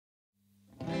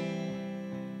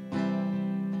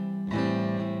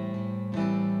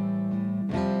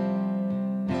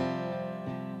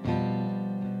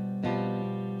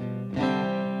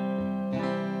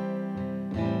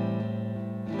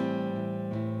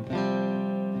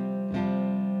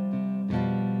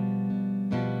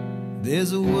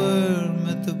There's a worm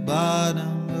at the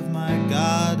bottom of my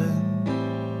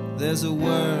garden. There's a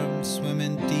worm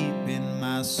swimming deep in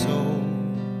my soul.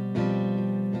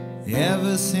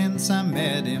 Ever since I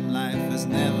met him, life has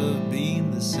never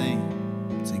been the same.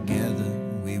 Together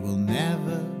we will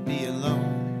never be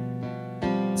alone.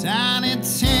 Tiny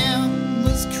Tim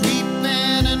was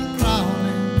creeping and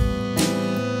crawling,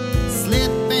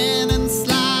 slipping and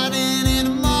sliding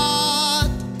in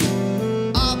mud.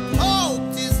 I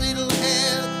poked his little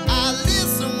head, I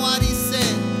listened what he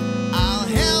said. I'll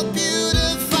help you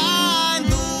to find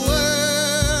the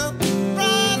world.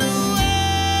 Run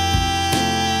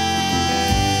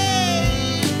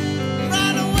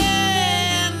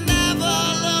away and never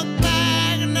look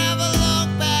back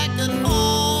at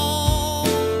home.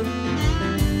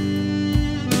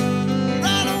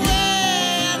 Run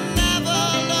away and never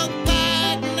look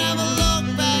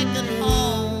back at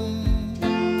home.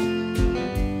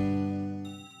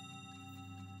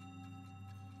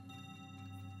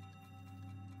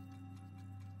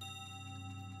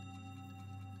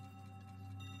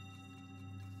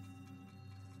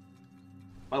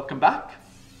 Welcome back.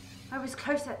 I was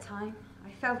close that time. I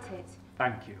felt it.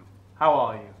 Thank you. How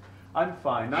are you? I'm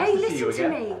fine. Nice Hey, to see you listen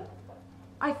again. to me.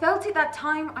 I felt it that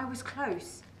time. I was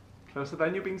close. Closer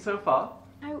than you've been so far?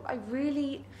 No, I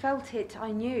really felt it.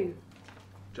 I knew.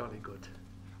 Jolly good.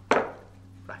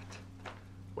 Right.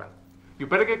 Well, you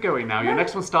better get going now. Your No,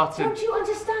 next one starts in... Don't you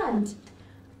understand?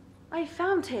 I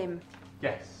found him.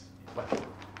 Yes.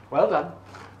 Well done.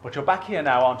 But you're back here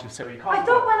now, aren't you? So you can't... I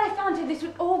thought when I found him this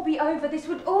would all be over. This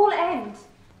would all end.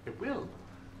 It will.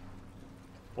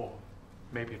 Or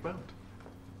maybe it won't.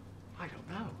 I don't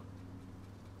know.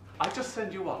 I just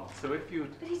send you on, so if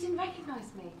you'd... But he didn't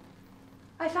recognise me.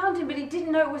 I found him, but he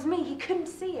didn't know it was me. He couldn't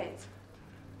see it.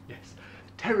 Yes.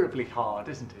 Terribly hard,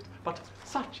 isn't it? But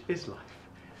such is life.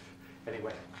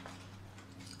 Anyway.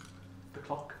 The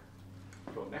clock.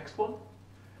 Your next one.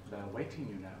 They're waiting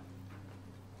you now.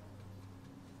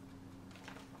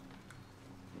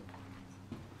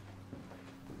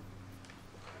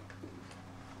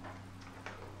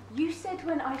 You said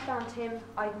when I found him,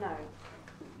 I'd know.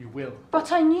 You will.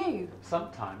 But I knew.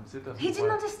 Sometimes it doesn't He didn't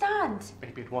work. understand.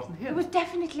 Maybe it wasn't him. It was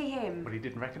definitely him. But he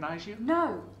didn't recognise you?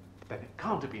 No. Then it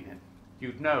can't have been him.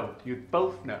 You'd know. You'd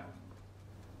both know.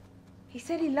 He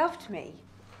said he loved me.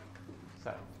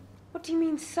 So, What do you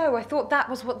mean so? I thought that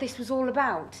was what this was all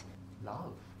about.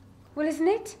 love. Well, isn't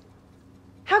it?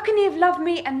 How can he have loved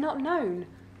me and not known?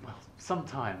 Well,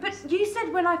 sometimes. But you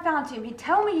said when I found him, he'd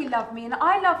tell me he loved me and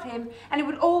I love him and it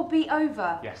would all be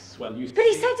over. Yes, well, you... But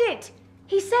he said it!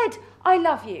 He said, I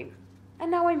love you.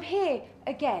 And now I'm here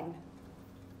again.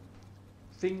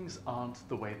 Things aren't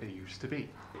the way they used to be.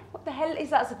 What the hell is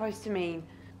that supposed to mean?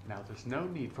 Now, there's no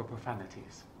need for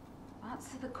profanities.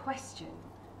 Answer the question.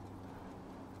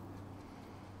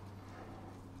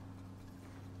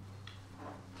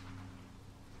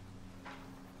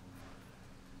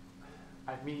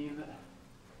 I mean...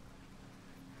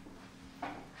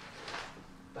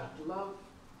 that love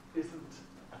isn't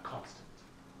a constant.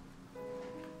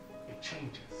 It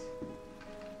changes.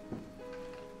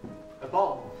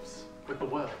 Evolves with the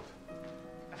world.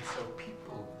 And so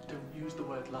people don't use the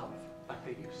word love like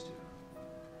they used to.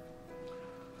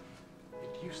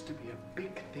 It used to be a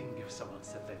big thing if someone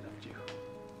said they loved you.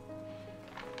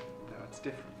 Now it's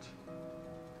different.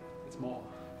 It's more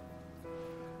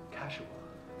casual.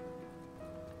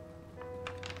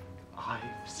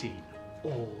 I've seen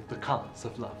all the colours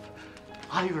of love.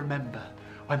 I remember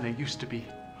when there used to be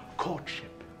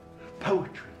courtship,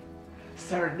 poetry,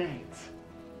 serenades.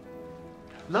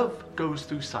 Love goes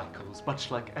through cycles,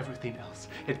 much like everything else.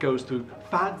 It goes through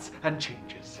fads and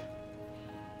changes.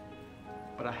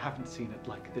 But I haven't seen it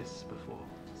like this before.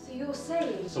 So you're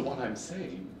saying... So what I'm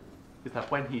saying is that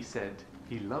when he said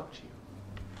he loved you,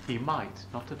 he might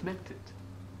not have meant it.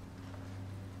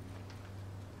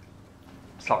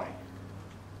 Sorry.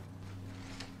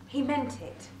 He meant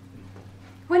it.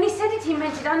 When he said it, he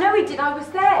meant it. I know he did. I was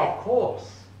there. Of course.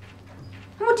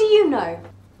 And what do you know?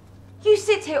 You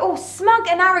sit here all smug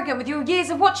and arrogant with your years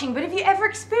of watching, but have you ever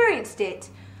experienced it?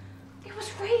 It was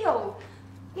real.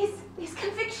 His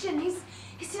conviction, his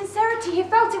sincerity, he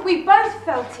felt it. We both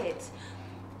felt it.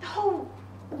 The whole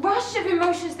rush of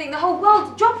emotions thing, the whole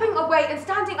world dropping away and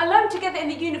standing alone together in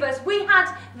the universe. We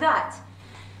had that.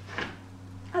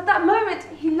 At that moment,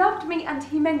 he loved me and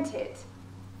he meant it.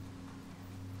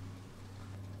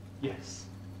 Yes.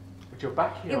 But you're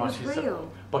back here, It aren't was you?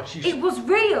 real. But she... It was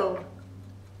real.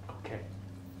 Okay.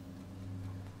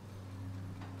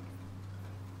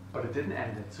 But it didn't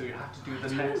end it, so you have to do the I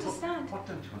don't next... understand. What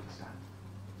don't you understand?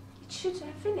 It should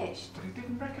have finished. But he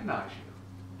didn't recognise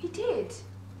you. He did.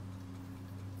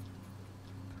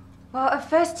 Well, at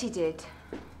first he did.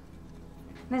 And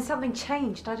then something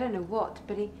changed, I don't know what,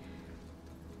 but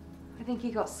I think he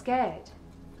got scared.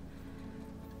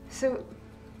 So,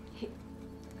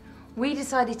 we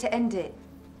decided to end it.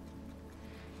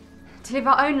 To live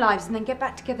our own lives and then get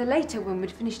back together later when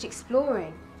we'd finished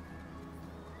exploring.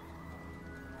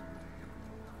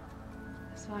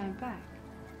 That's why I'm back.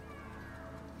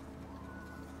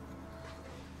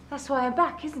 That's why I'm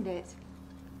back, isn't it?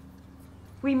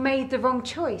 We made the wrong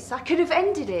choice. I could have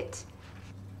ended it.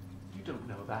 You don't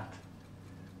know that.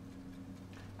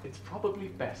 It's probably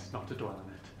best not to dwell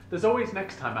on it. There's always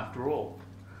next time after all.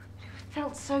 It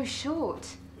felt so short.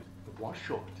 It was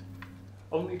short.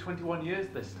 Only 21 years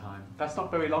this time. That's not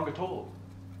very long at all.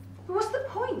 But what's the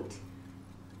point?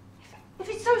 If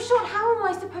it's so short, how am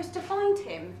I supposed to find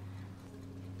him?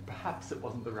 Perhaps it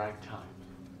wasn't the right time.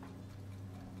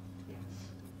 Yes.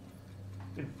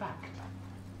 In fact,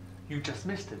 you just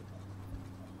missed him.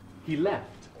 He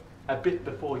left a bit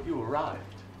before you arrived.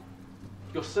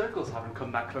 Your circles haven't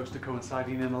come that close to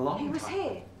coinciding in a long time. He was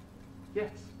here.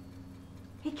 Yes.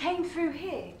 He came through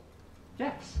here.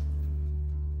 Yes.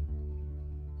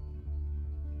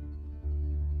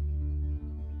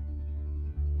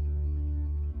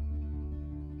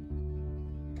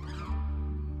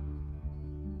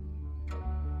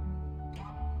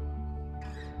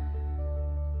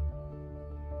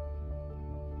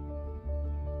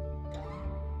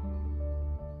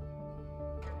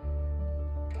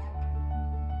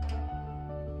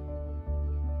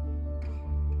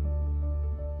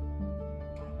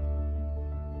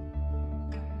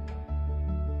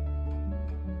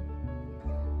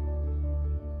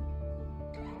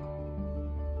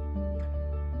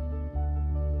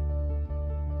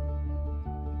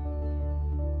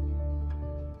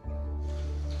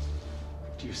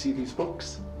 Do you see these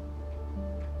books?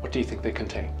 What do you think they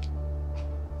contain?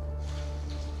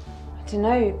 I don't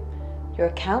know. Your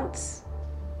accounts?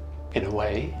 In a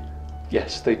way,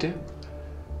 yes, they do.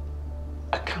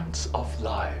 Accounts of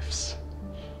lives.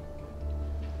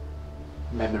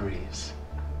 Memories.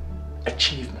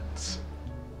 Achievements.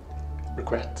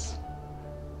 Regrets.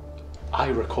 I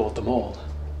record them all.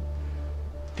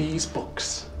 These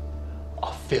books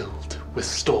are filled with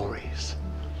stories.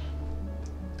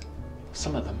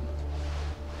 Some of them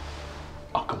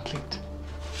are complete.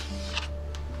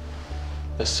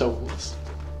 The souls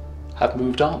have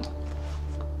moved on.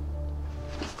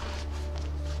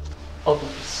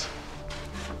 Others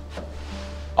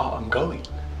are ongoing,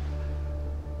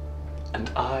 and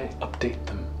I update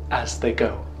them as they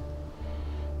go.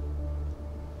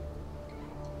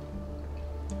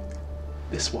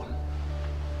 This one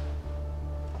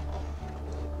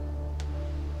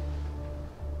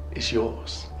is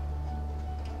yours.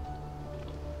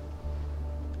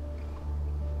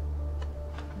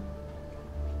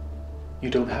 You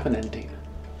don't have an ending.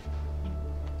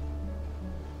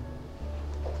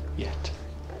 Yet.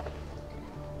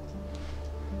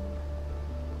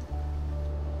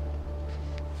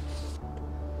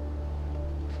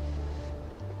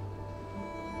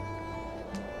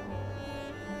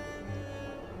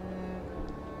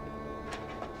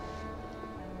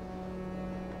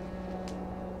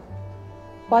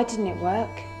 Why didn't it work?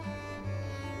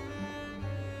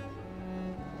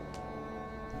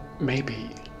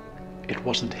 Maybe it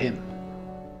wasn't him.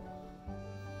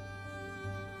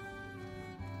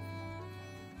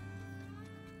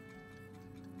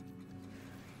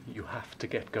 You have to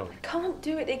get going. I can't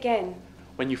do it again.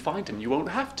 When you find him, you won't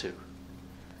have to.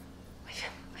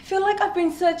 I feel like I've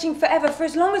been searching forever, for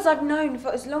as long as I've known,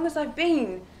 for as long as I've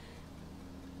been.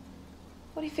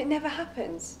 What if it never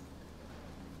happens?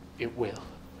 It will.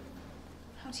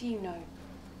 How do you know?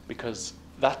 Because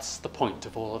that's the point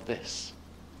of all of this.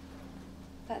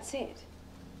 That's it.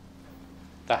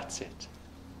 That's it.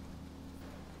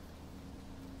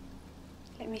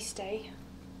 Let me stay.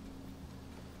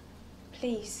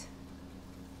 Please.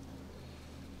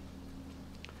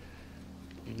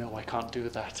 You know I can't do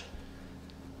that.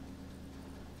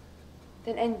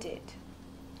 Then end it.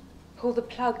 Pull the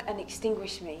plug and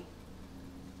extinguish me.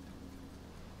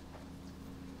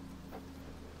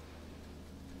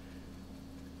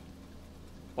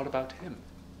 What about him?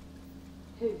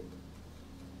 Who?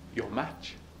 Your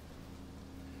match.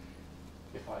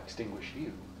 If I extinguish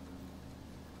you,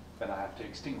 then I have to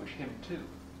extinguish him too.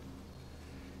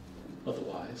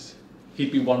 Otherwise,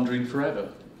 he'd be wandering forever,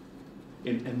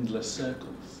 in endless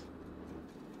circles.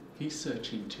 He's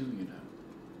searching too, you know.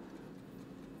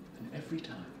 And every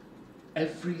time,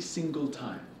 every single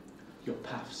time, your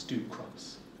paths do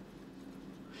cross.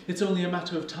 It's only a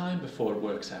matter of time before it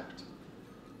works out.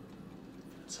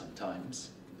 And Sometimes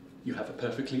you have a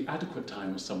perfectly adequate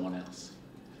time with someone else.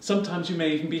 Sometimes you may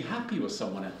even be happy with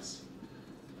someone else.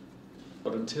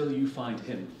 But until you find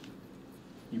him,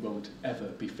 you won't ever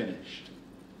be finished.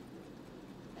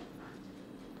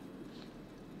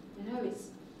 I know,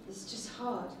 it's just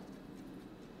hard.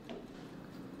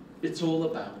 It's all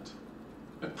about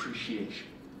appreciation.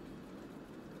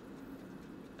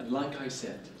 And like I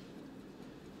said,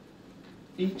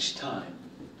 each time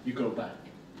you go back,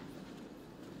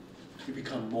 you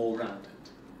become more rounded,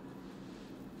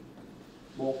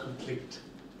 more complete.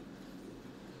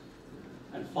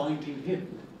 And finding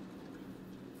him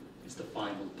is the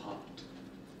final part.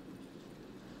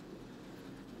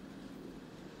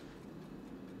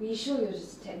 Are you sure you're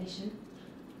just a technician?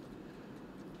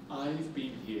 I've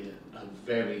been here a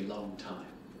very long time.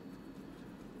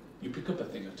 You pick up a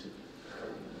thing or two.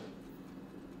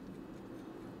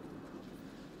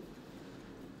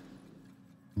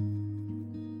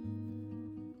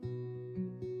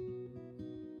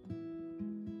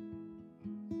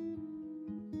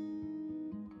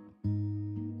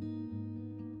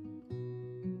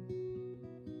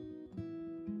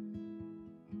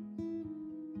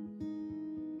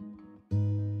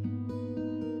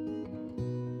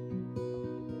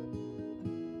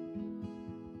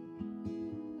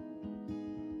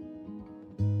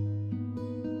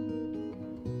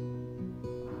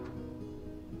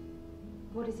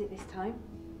 What is it this time?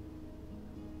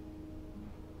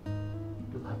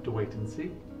 You'll have to wait and see.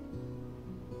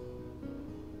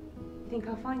 You think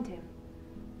I'll find him?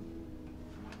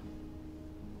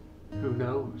 Who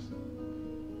knows?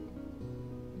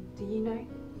 Do you know?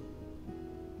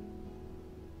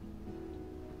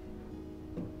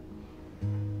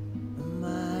 Am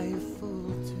I a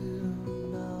fool to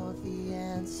know the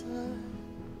answer?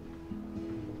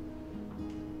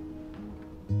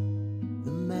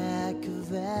 The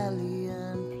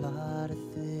Machiavellian plot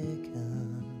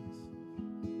thickens.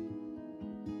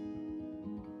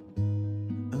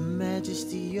 Her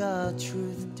Majesty, your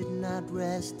truth did not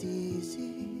rest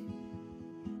easy.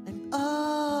 And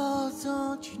oh,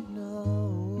 don't you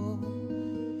know?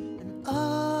 And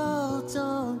oh,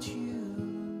 don't you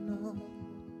know?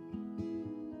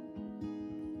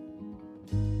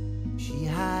 She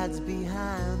hides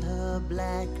behind her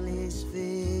black lace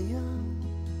veil,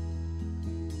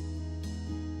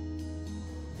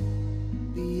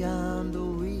 beyond a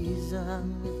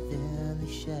reason, within the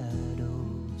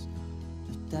shadows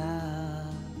of doubt.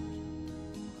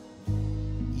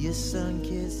 Your sun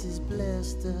kisses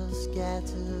blisters,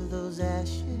 scatter those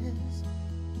ashes.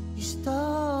 You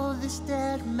stole this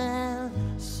dead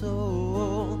man's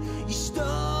soul. You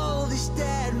stole this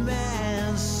dead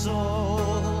man's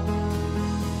soul.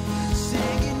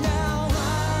 Sing it now.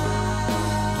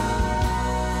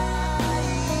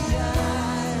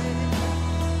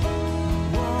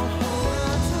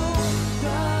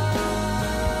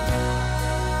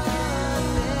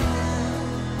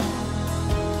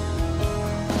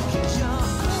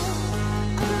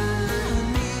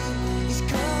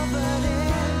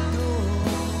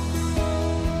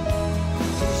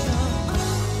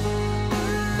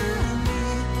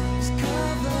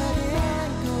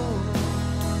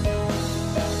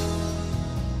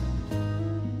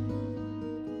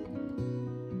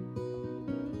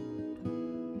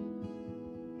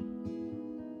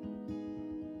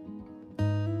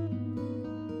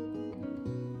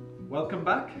 Welcome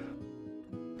back?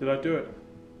 Did I do it?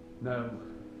 No.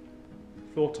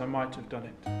 Thought I might have done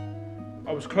it.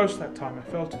 I was close that time, I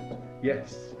felt it.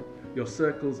 Yes, your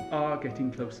circles are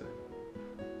getting closer.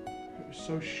 It was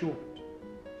so short.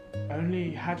 I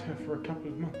only had her for a couple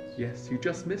of months. Yes, you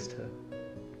just missed her.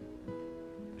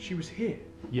 She was here.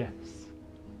 Yes.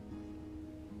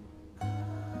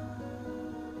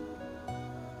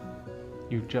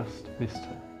 You just missed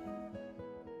her.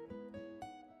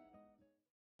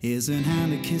 Is an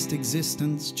anarchist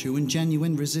existence true and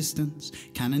genuine resistance?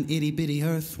 Can an itty-bitty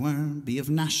earthworm be of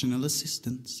national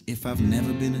assistance? If I've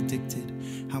never been addicted,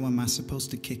 how am I supposed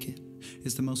to kick it?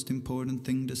 Is the most important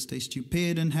thing to stay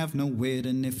stupid and have no wit?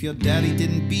 And if your daddy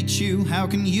didn't beat you, how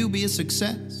can you be a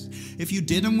success? If you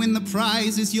didn't win the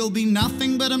prizes, you'll be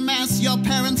nothing but a mess. Your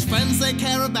parents' friends, they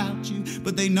care about you,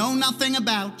 but they know nothing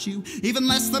about you, even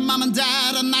less than mom and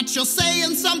dad, and that you're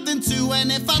saying something too.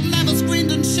 And if I've never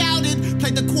screamed and shouted,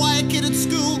 played the quiet kid at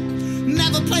school,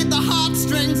 never played the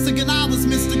heartstrings, thinking I was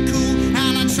Mr. Cool,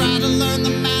 and I tried to learn the